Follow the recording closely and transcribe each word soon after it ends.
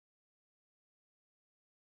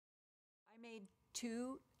made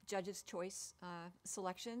two Judge's Choice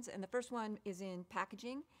selections, and the first one is in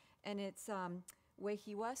packaging, and it's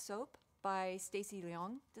Weihiwa soap by Stacy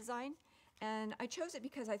Leong Design. And I chose it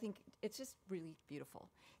because I think it's just really beautiful.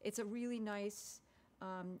 It's a really nice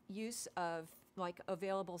use of like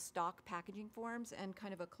available stock packaging forms and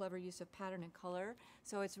kind of a clever use of pattern and color.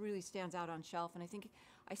 So it really stands out on shelf. And I think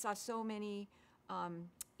I saw so many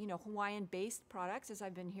Hawaiian-based products as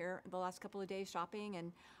I've been here the last couple of days shopping,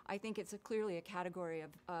 and I think it's clearly a category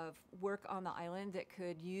of work on the island that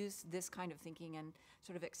could use this kind of thinking and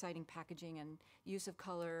sort of exciting packaging and use of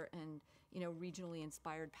color and regionally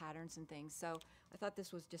inspired patterns and things. So I thought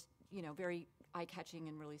this was just very eye-catching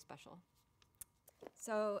and really special.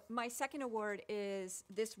 So my second award is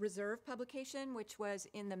this Reserve publication, which was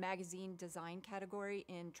in the magazine design category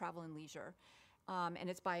in Travel and Leisure. And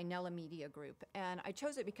it's by Nella Media Group. And I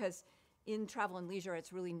chose it because in Travel and Leisure,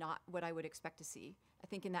 it's really not what I would expect to see. I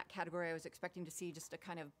think in that category, I was expecting to see just a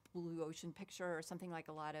kind of blue ocean picture or something like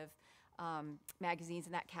a lot of magazines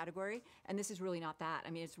in that category. And this is really not that.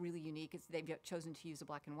 I mean, it's really unique. They've chosen to use a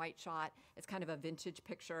black and white shot. It's kind of a vintage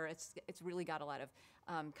picture. It's really got a lot of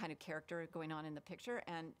kind of character going on in the picture.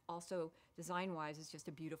 And also design-wise, it's just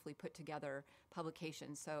a beautifully put together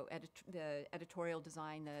publication. So the editorial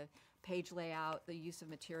design, the page layout, the use of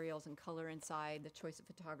materials and color inside, the choice of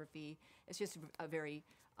photography. It's just a very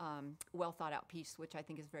well thought out piece, which I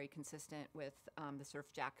think is very consistent with the Surf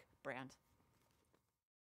Jack brand.